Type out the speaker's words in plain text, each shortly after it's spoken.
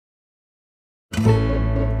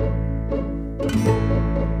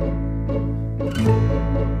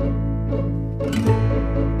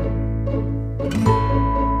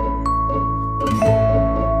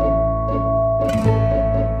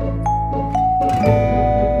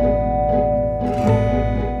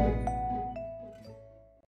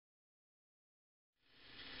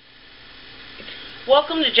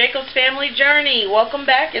welcome to Jacob's Family Journey. Welcome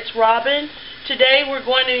back, it's Robin. Today we're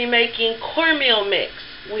going to be making cornmeal mix.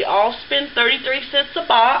 We all spend 33 cents a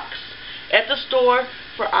box at the store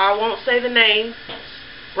for, I won't say the name,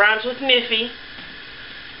 rhymes with Niffy.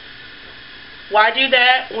 Why do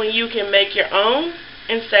that when you can make your own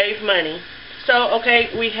and save money? So,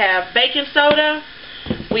 okay, we have baking soda,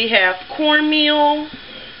 we have cornmeal.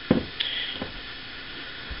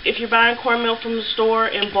 If you're buying cornmeal from the store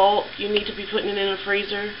in bulk, you need to be putting it in the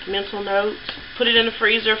freezer. Mental note. Put it in the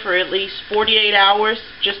freezer for at least 48 hours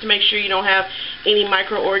just to make sure you don't have any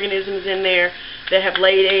microorganisms in there that have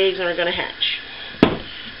laid eggs and are going to hatch.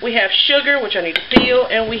 We have sugar, which I need to peel,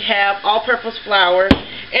 and we have all-purpose flour,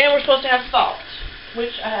 and we're supposed to have salt,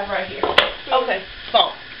 which I have right here. Okay,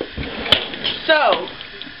 salt. So,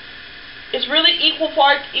 it's really equal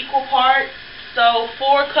parts. So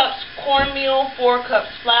 4 cups cornmeal, 4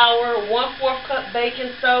 cups flour, 1/4 cup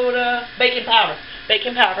baking powder,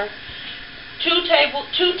 2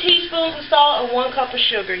 teaspoons of salt, and 1 cup of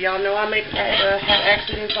sugar. Y'all know I have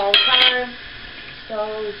accidents all the time,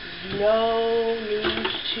 so there's no need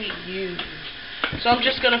to use. So I'm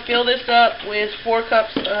just going to fill this up with 4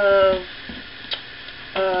 cups of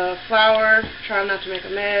flour. Try not to make a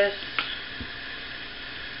mess.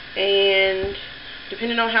 And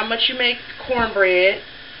depending on how much you make cornbread,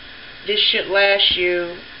 this should last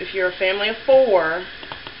you, if you're a family of 4,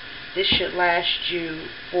 this should last you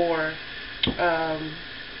for,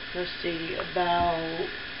 let's see, about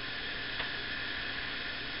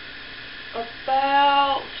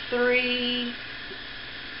 3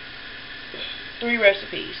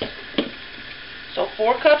 recipes. So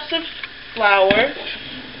 4 cups of flour,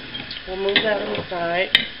 we'll move that on the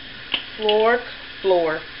side,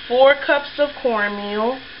 4 cups of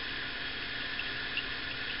cornmeal,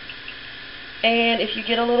 and if you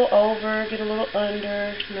get a little over, get a little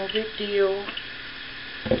under, no big deal.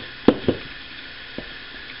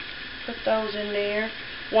 Put those in there.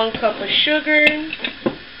 1 cup of sugar.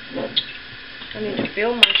 I need to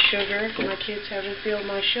fill my sugar. My kids haven't filled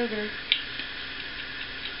my sugar.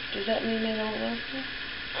 Does that mean they don't love me?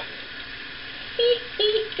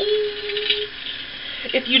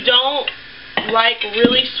 If you don't like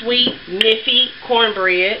really sweet, niffy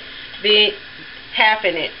cornbread, then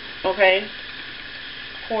halfen it, okay?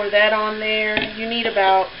 Pour that on there. You need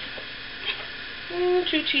about 2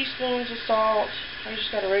 teaspoons of salt. I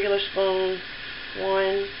just got a regular spoon.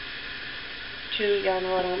 1, 2, y'all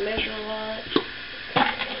know I don't measure a lot.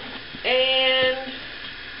 And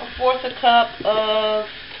 1/4 cup of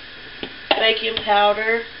baking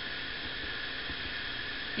powder.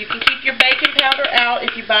 You can keep your baking powder out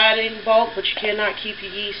if you buy it in bulk, but you cannot keep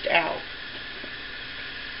your yeast out.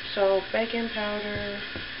 So, baking powder.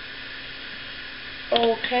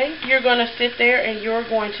 Okay, you're going to sit there and you're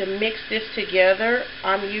going to mix this together.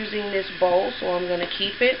 I'm using this bowl, so I'm going to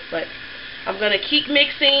keep it, but I'm going to keep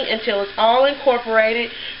mixing until it's all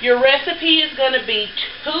incorporated. Your recipe is going to be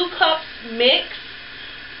 2 cups mix,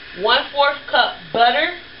 1/4 cup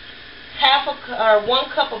butter, 1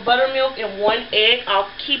 cup of buttermilk, and 1 egg. I'll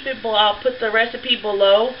put the recipe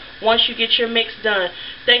below once you get your mix done.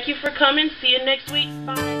 Thank you for coming. See you next week.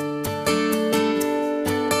 Bye.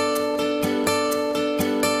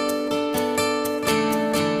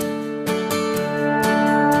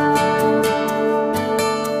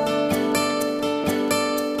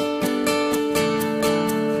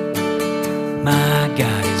 My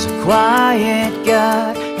God is a quiet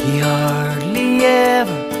God. He hardly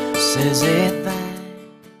ever says it.